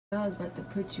I was about to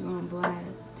put you on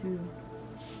blast too.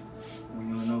 When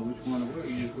you don't know which one to wear,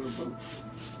 you just wear both.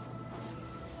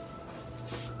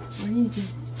 Or you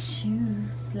just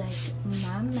choose like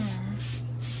mama.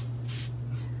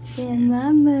 Yeah,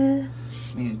 mama.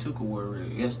 Me and Tuka wore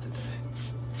red yesterday.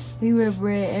 We wear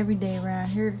red every day around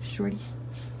here, shorty.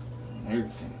 And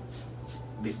everything.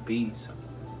 Big bees.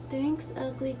 Thanks,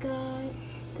 ugly god.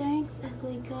 Thanks,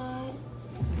 ugly god.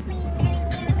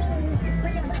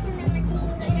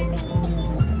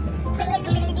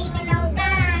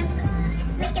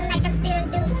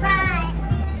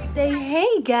 Say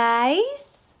hey guys.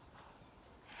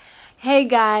 Hey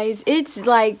guys, it's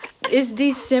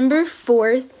December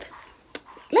 4th.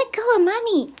 Let go of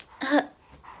mommy. You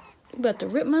about to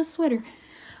rip my sweater.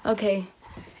 Okay,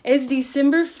 it's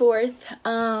December 4th.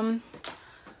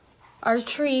 Our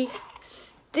tree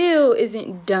still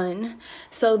isn't done,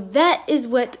 so that is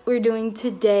what we're doing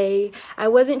today. I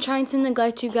wasn't trying to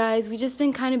neglect you guys. We just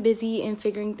been kind of busy and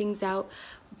figuring things out,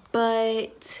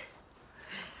 but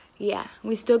yeah,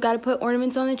 we still got to put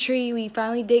ornaments on the tree. We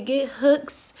finally did get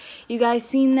hooks. You guys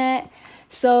seen that?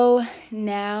 So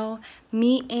now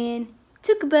me and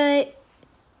Tukabutt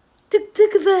say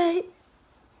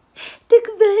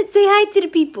hi to the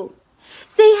people.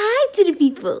 Say hi to the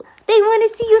people. They want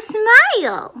to see you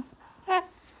smile.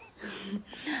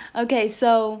 Okay,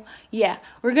 so yeah,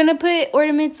 we're gonna put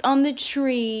ornaments on the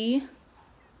tree.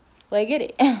 Like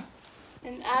it.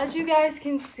 And as you guys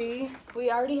can see, we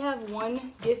already have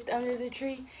one gift under the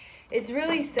tree. It's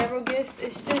really several gifts.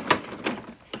 It's just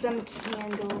some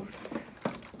candles.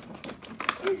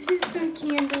 It's just some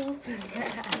candles.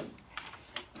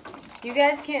 You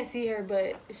guys can't see her,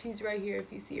 but she's right here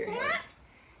if you see her head.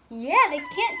 Yeah, they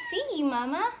can't see you,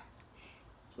 mama.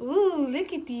 Ooh,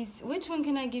 look at these. Which one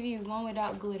can I give you? One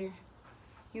without glitter.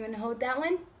 You want to hold that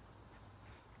one?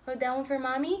 Hold that one for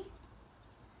mommy?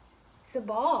 It's a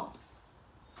ball.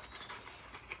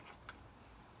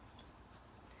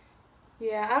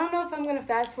 Yeah, I don't know if I'm going to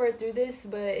fast forward through this,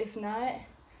 but if not,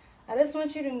 I just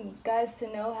want you guys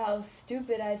to know how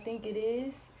stupid I think it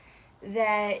is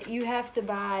that you have to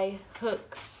buy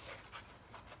hooks.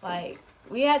 Like,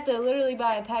 we had to literally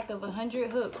buy a pack of 100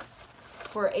 hooks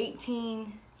for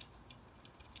 18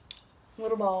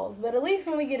 little balls. But at least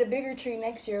when we get a bigger tree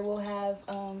next year, we'll have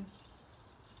a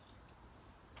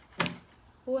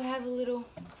little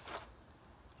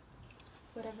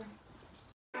whatever.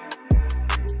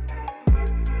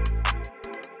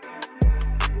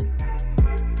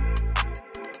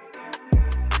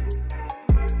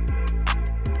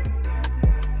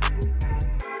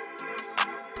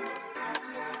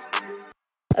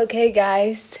 Okay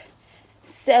guys,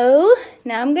 so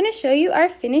now I'm gonna show you our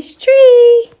finished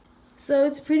tree. So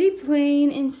it's pretty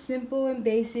plain and simple and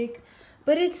basic,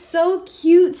 but it's so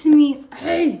cute to me.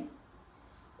 Hey,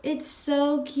 it's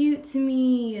so cute to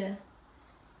me.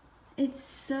 It's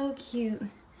so cute.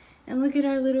 And look at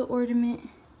our little ornament.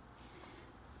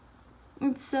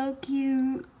 It's so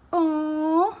cute.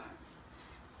 Aww.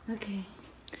 Okay.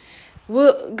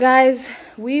 Well, guys,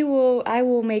 I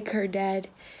will make her dad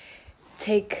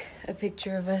take a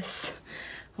picture of us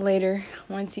later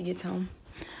once he gets home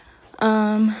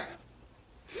from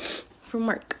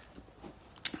work.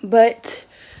 But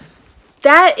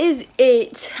that is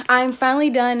it. I'm finally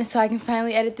done, so I can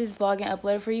finally edit this vlog and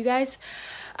upload it for you guys.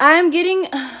 I'm getting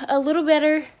a little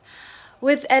better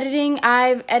with editing.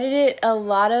 I've edited a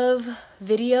lot of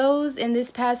videos in this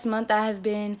past month. I have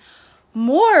been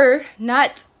more,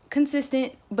 not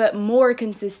consistent, but more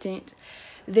consistent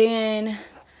than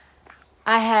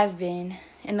I have been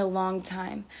in a long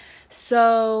time.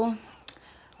 So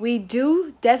we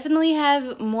do definitely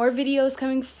have more videos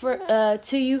coming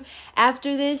to you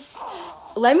after this.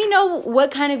 Let me know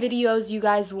what kind of videos you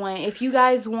guys want. If you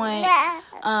guys want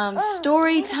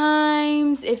story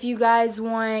times, if you guys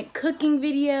want cooking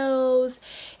videos,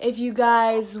 if you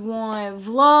guys want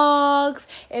vlogs,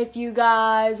 if you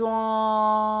guys want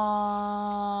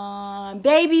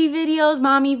baby videos,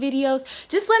 mommy videos,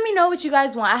 just let me know what you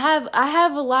guys want. I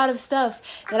have a lot of stuff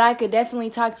that I could definitely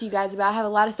talk to you guys about. I have a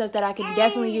lot of stuff that I could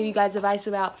definitely give you guys advice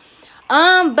about.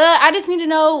 But I just need to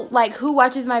know like who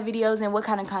watches my videos and what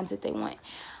kind of content they want.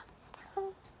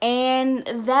 And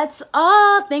that's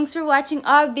all. Thanks for watching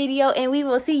our video, and we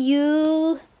will see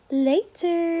you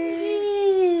later.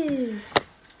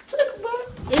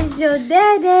 It's your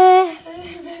daddy.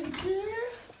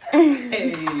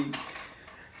 Hey.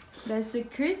 That's a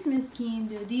Christmas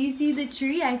candle. Do you see the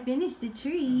tree? I finished the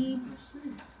tree.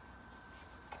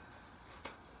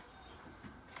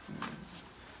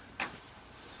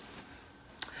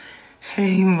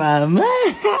 Hey, mama.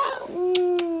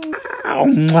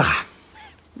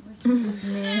 This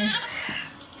man,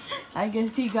 I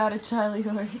guess he got a Charlie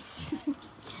horse.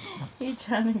 He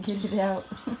trying to get it out.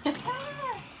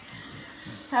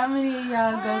 How many of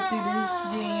y'all go through this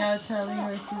getting y'all Charlie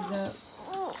horses up?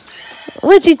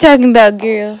 What you talking about,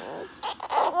 girl?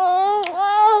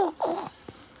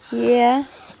 Yeah.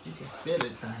 You can feel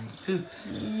it thing too.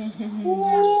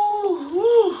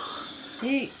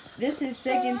 This is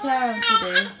second time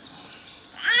today.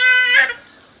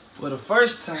 Well, the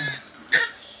first time,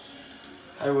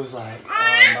 I was like,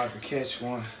 oh, I'm about to catch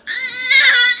one.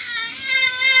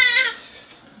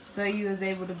 So you was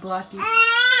able to block it?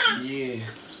 Yeah.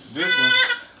 This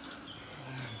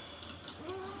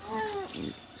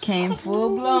one came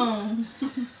full blown.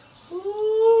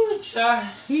 ooh, child.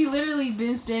 He literally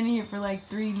been standing here for like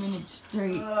 3 minutes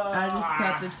straight. I just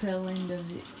caught the tail end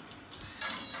of it.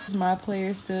 My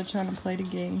player still trying to play the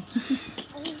game.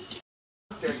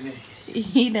 That nigga.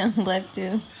 He done left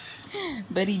him,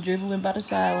 but he dribbling by the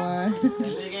sideline. That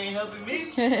nigga ain't helping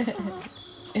me.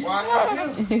 Why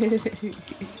help him?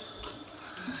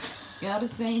 Y'all the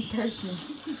same person.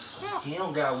 He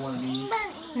don't got one of these.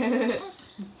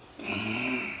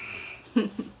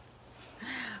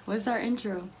 What's our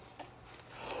intro?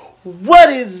 What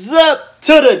is up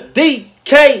to the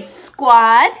DK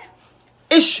Squad.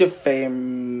 It's your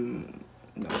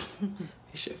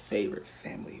it's your favorite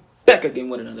family. Back again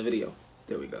with another video.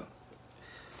 There we go.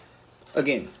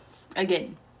 Again.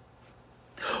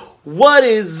 What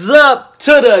is up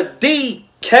to the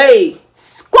DK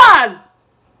Squad?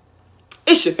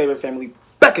 It's your favorite family.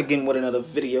 Back again with another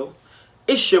video.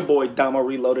 It's your boy Damo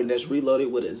Reloaded. That's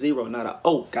reloaded with a 0, not a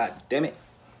O. God damn it.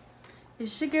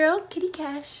 It's your girl, Kitty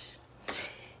Cash.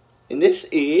 And this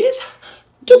is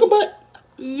Took a Butt.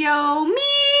 Yo, me.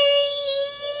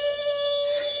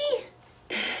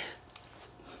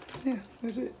 Yeah,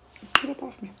 that's it. Get up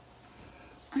off me.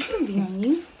 I can be on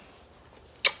you.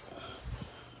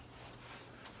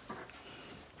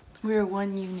 We're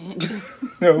one unit.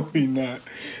 No, we not.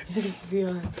 Yes, we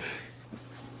are.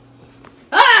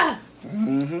 Ah!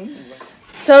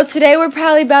 So today we're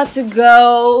probably about to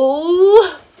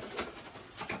go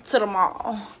to the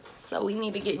mall. So we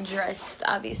need to get dressed,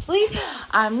 obviously.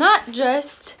 I'm not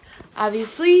dressed.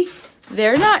 Obviously,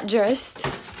 they're not dressed.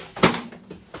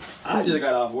 I just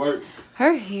got off work.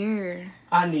 Her hair.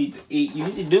 I need to eat. You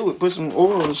need to do it. Put some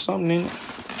oil or something in it.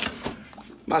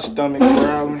 My stomach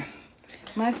growling.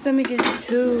 My stomach is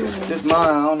too. This mine.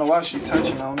 I don't know why she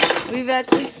touching on it. We about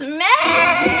to smash.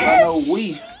 I know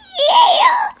we.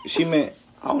 Yeah. She meant,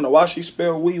 I don't know why she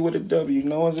spelled we with a W.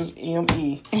 No, it's just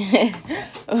M-E.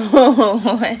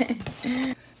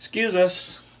 Excuse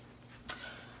us.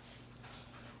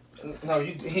 No,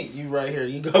 you right here.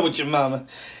 You go with your mama.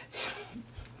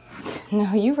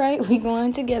 No, you right. We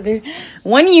going together.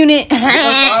 One unit. Get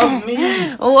up off me.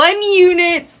 1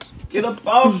 unit. Get up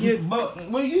off your butt.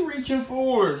 What are you reaching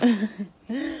for? 1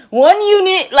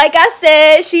 unit. Like I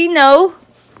said, she know.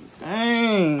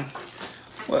 Dang.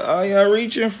 What are y'all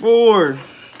reaching for?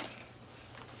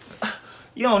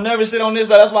 You don't never sit on this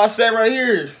side. That's why I sat right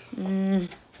here.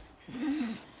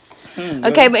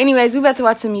 Okay, but anyways, we about to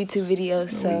watch some YouTube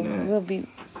videos, so we'll be.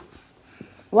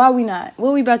 Why we not?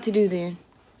 What we about to do then?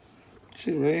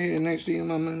 Sit right here next to your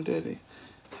mama and daddy.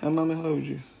 Have mama hold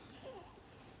you.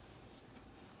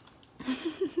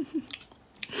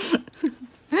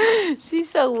 She's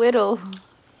so little.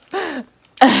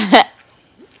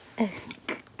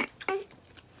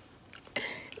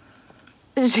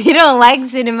 She don't like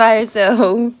sitting by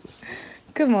herself.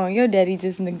 Come on, your daddy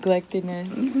just neglecting us.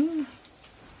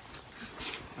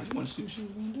 I just want to see what she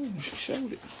was going to do. She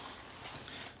showed it.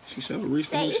 She showed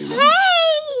recently. Say hey!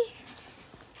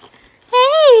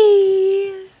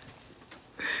 Hey!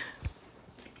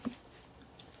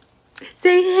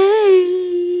 Say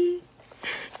hey!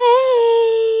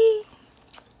 Hey!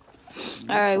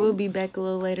 Alright, we'll be back a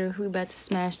little later. We about to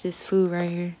smash this food right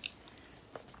here.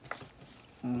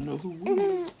 I don't know who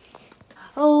we.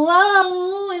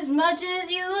 Oh, as much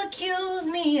as you accuse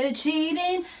me of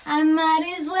cheating, I might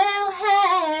as well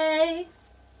have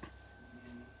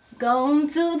gone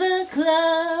to the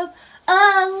club.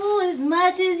 Oh, as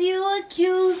much as you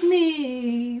accuse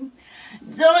me,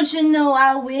 don't you know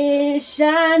I wish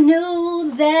I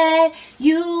knew that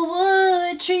you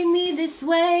would treat me this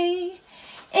way.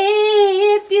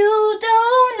 If you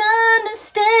don't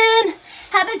understand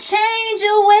how to change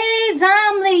your ways,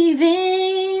 I'm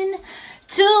leaving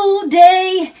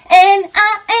today, and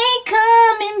I ain't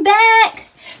coming back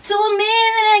to a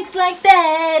man that acts like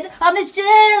that. All this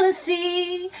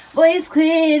jealousy, boy, it's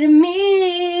clear to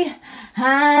me.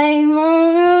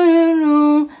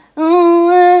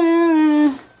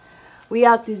 We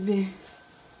out this bitch.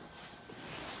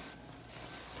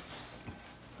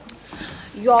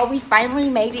 Y'all, we finally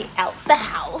made it out the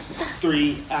house.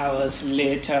 3 hours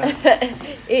later.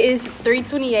 It is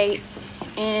 3:28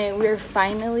 and we're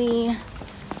finally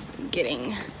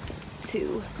getting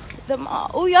to the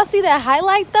mall. Oh, y'all see that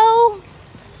highlight though?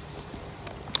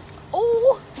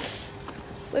 Oh,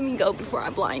 let me go before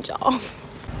I blind y'all.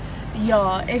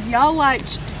 Y'all, if y'all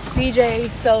watched CJ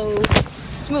So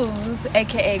Smooth,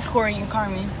 aka Corey and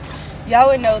Carmen, y'all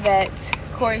would know that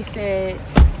Corey said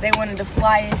they wanted the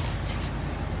flyest.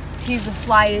 He's the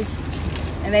flyest,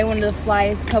 and they one of the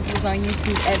flyest couples on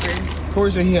YouTube ever.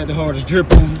 Corey said he had the hardest drip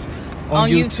on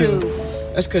YouTube.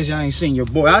 That's because y'all ain't seen your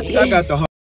boy. I think I got the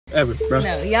hardest ever, bro.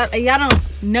 No, y'all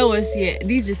don't know us yet.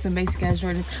 These just some basic ass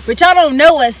Jordans, but y'all don't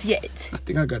know us yet. I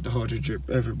think I got the hardest drip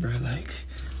ever, bro. Like,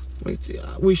 wait till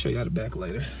we show y'all the back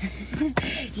later.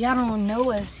 Y'all don't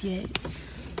know us yet,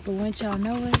 but once y'all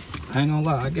know us, I ain't gonna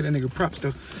lie, I get a nigga props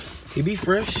though. He be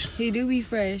fresh. He do be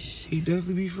fresh. He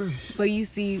definitely be fresh. But you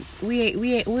see, we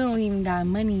don't even got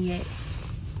money yet.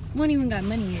 We don't even got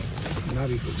money yet. Not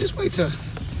even. Just wait till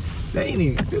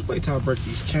just wait till I break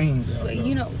these chains out. So,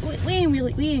 you know, we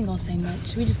ain't gonna say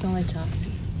much. We just gonna let y'all see.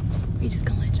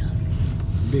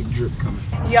 Big drip coming.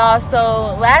 Y'all,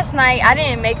 so last night I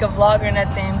didn't make a vlog or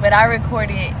nothing, but I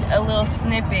recorded a little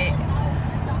snippet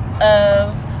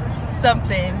of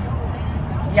something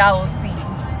y'all will see,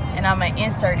 and I'm gonna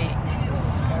insert it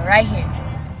right here.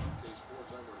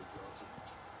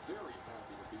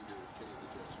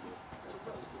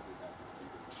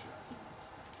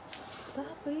 Stop,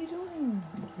 what are you doing?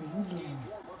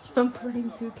 I'm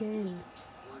playing 2K.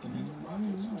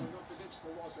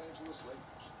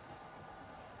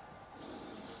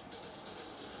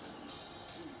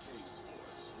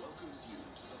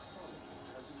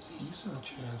 You so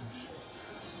childish.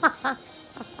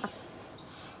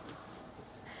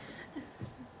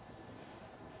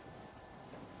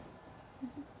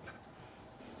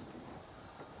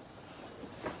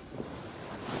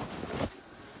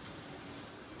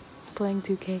 Playing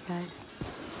 2K, guys.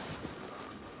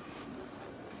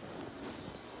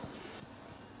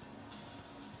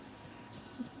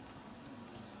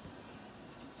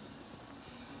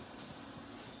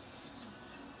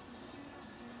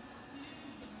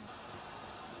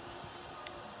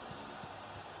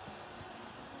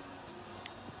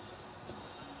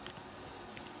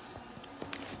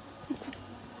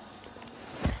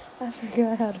 I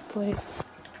forgot how to play.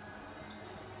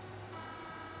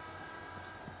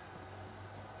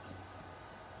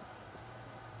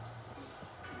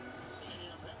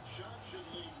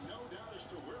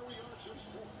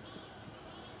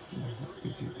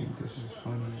 Did you think this is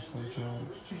funny? So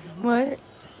childish. What?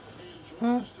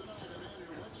 Huh?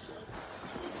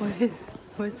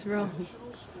 What's wrong?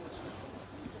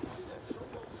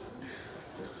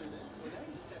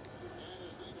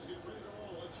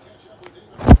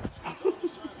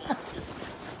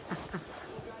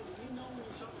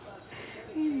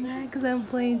 He's mad because I'm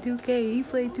playing 2K. He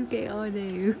played 2K all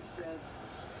day.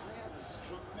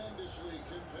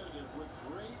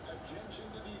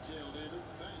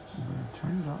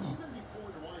 Turn it off.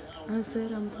 I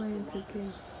said I'm playing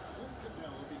 2K.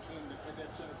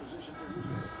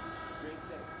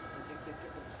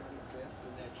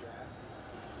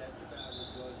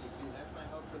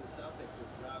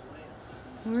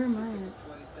 Where am I at?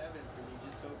 27th, and you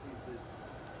just hope he's this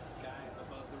guy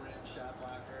above the rim, shot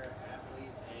blocker,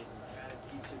 athlete, and kind of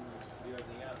teach him to do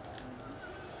everything else.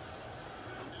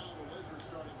 Now the Lakers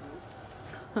starting group.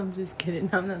 I'm just kidding.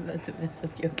 I'm not about to mess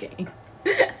up your game.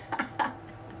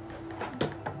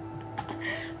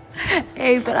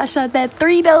 Hey, but I shot that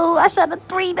 3 though. I shot a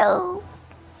 3 though.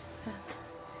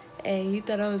 Hey, you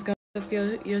thought I was gonna up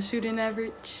your shooting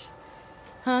average?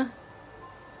 Huh?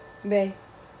 Bae.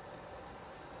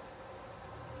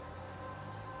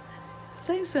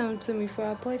 Say something to me before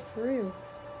I play for real.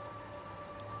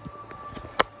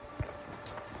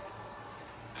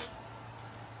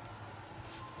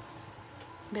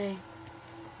 Bae.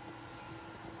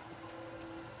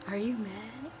 Are you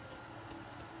mad?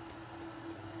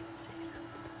 Say something.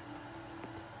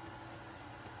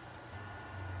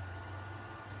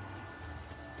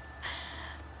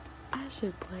 I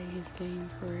should play his game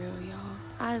for real, y'all.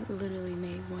 I literally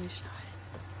made one shot.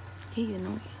 He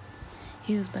annoying.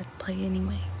 He was about to play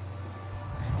anyway.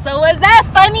 So was that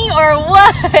funny or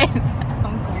what?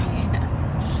 I'm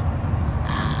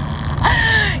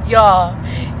playing. Y'all,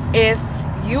 if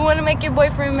you want to make your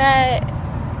boyfriend mad,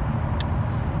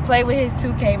 play with his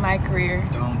 2K My Career.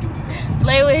 Don't do that.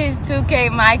 Play with his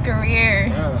 2K My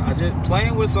Career. I just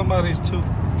playing with somebody's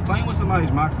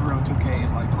My Career on 2K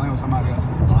is like playing with somebody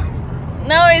else's life, bro.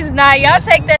 No, it's not. Y'all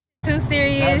take that too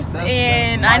serious, that's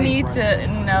and life, I need right? to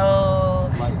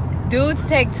know. Dudes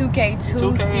take 2K too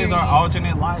 2K serious. is our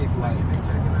alternate life. Like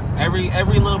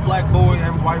every little black boy,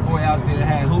 every white boy out there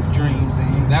had hoop dreams,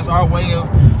 and that's our way of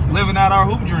living out our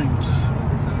hoop dreams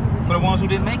for the ones who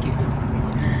didn't make it.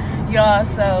 Y'all,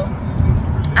 so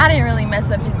I didn't really mess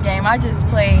up his game. I just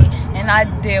played and I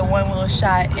did one little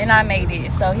shot and I made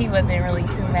it, so he wasn't really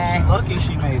too mad. Lucky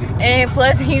she made it. And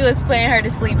plus he was putting her to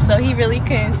sleep, so he really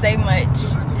couldn't say much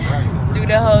through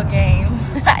the whole game.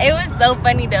 It was so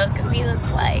funny though, because he was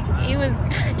like,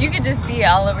 you could just see it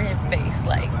all over his face,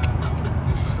 like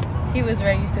he was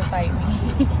ready to fight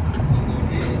me.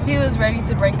 He was ready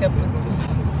to break up with me.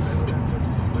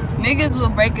 Niggas will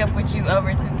break up with you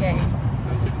over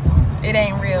 2K. It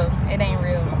ain't real. It ain't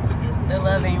real. The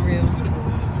love ain't real.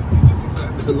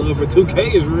 The love for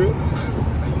 2K is real.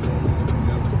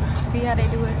 See how they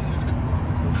do us?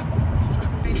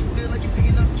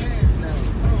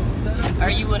 Or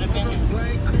you would have been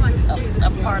a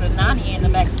part of Nani in the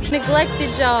backseat.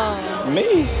 Neglected y'all. Me?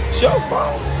 It's your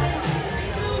fault.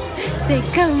 Say,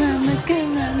 go mama, go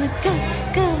mama, go,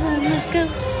 go mama,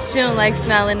 go. She don't like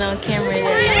smiling on camera.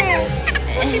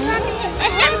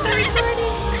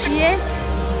 Yes.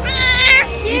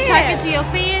 You talking to your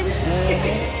fans?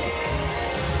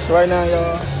 So right now,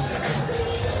 y'all,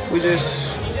 we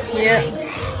just, Yep.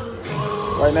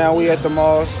 right now we at the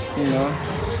mall, you know,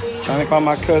 trying to find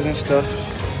my cousin stuff.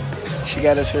 She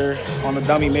got us here on a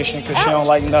dummy mission because she don't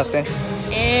like nothing.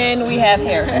 And we have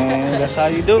hair. And that's how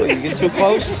you do it. You get too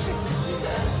close.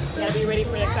 Gotta be ready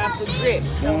for that conflict grip.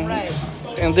 Right.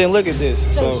 And then look at this.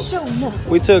 So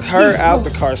we took her out the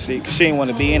car seat because she didn't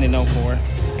want to be in it no more.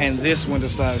 And this one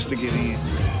decides to get in.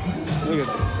 Look at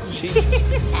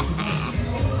that.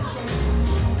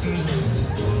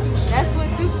 That's what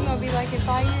Tuka gonna be like in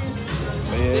 5 years.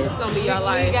 This is gonna be your You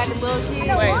life. got the little kid.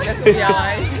 Wait, that's gonna be your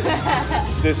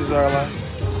life. This is our life.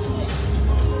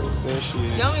 There she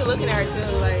is. Don't be looking at her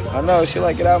too, like I know, she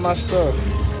like, get out my stuff.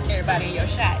 everybody in your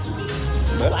shot.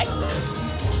 But Like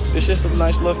this. it's just a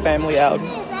nice little family outing.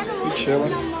 We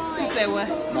chilling. You say what?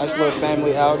 Nice little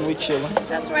family outing. We chilling.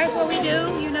 That's right, what we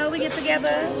do. You know, we get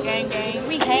together, gang, gang.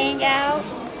 We hang out.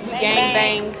 Gang,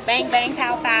 bang. Bang, bang,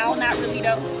 pow, pow. Not really,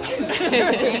 though.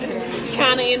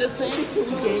 Kind of innocent.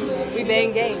 We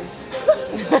bang games.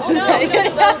 Oh, no. None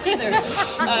of those either.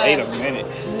 Wait a minute.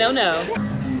 No, no.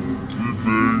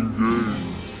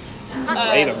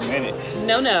 Wait a minute.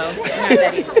 No, no. Not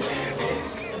that either.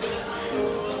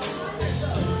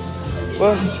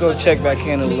 Well, go check back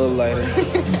in a little later.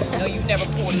 No, you've never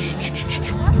poured it.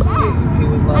 He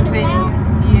was like,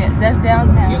 Yeah, that's get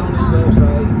downtown. on this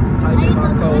website, type in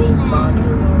my code, find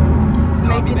your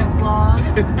Making a vlog.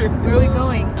 Where are we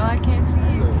going? Oh, I can't see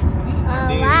you.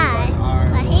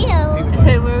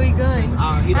 Where are we going?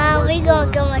 We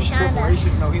gonna go with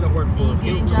Shonda's. No, he don't work for. You He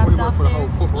getting don't dropped work off for the there?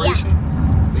 whole corporation.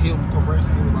 The Hill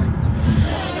Corporation. He was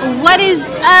like, What is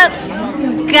up,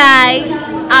 guys?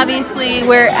 Obviously,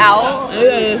 we're out.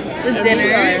 The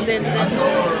dinner.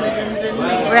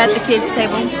 We're at the kids'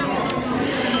 table.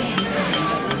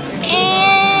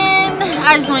 And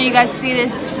I just want you guys to see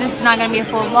this. This is not going to be a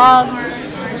full vlog.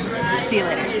 See you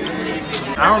later.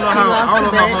 I don't know how lost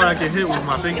a bet. hard I can hit with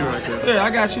my finger right there. yeah, I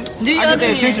got you. Do your I get other the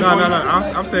hand. attention No, for no, you. no.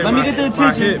 I'm saying Let me get the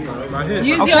attention. My hit, bro. My hit.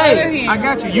 Use bro. your other Okay, hand. I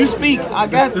got you. You speak. I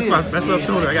got This this. my best left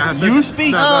shoulder. I got You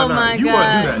speak. Oh my You God. want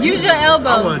to do that? Use your elbow.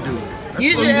 I want to do it.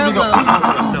 Use what your you elbow. No,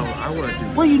 I want to do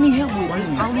it. What do you need help with? Why, I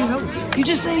don't need help. You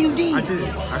just said you did. I did.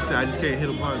 I said I just can't hit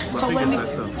him hard. My So let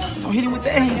finger's me. messed up. So hit him with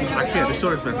that hand. I can't. The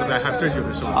shoulder's messed up. I have surgery on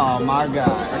the shoulder. Oh my God.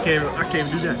 I can't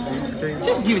even do that. See? I can't-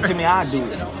 Just give it to me. I'll do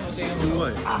it. Do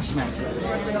what? I'll smack it.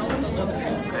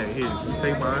 Hey, here. You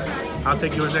take mine. I'll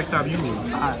take yours next time you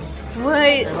lose.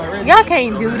 What? Y'all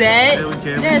can't do that. Yeah, we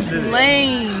can. We That's did it.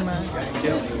 lame.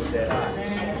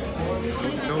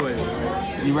 No way.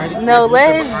 You ready? No,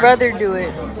 let his brother do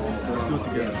it. Let's do it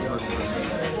together.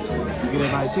 You get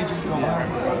everybody's attention. Come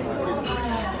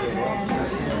on.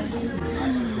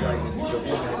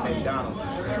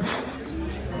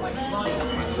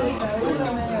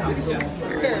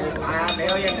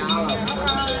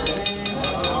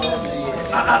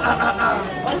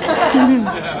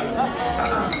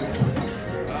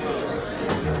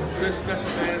 This special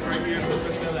man right here for the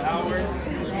special another hour.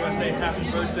 Just want to say happy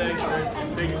birthday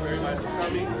and thank you for everybody for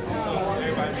coming. So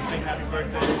everybody just sing happy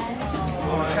birthday.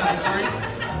 On the count of 3.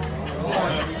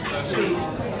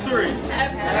 1, 2, 3.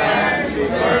 Happy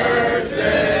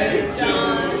birthday to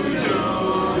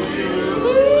you.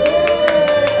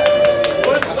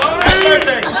 What's on his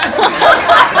birthday?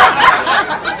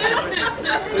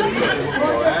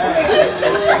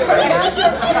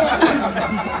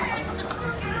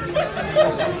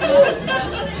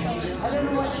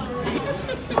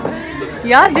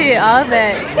 Y'all did all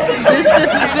that just to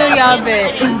fulfill y'all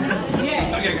bet.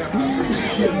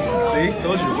 See,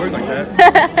 told you to work like that.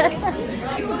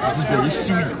 This is very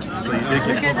sweet. So you did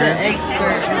Look at the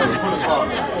expert.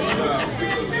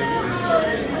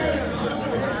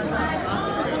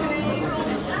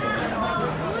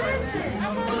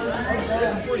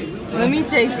 Let me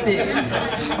taste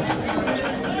it.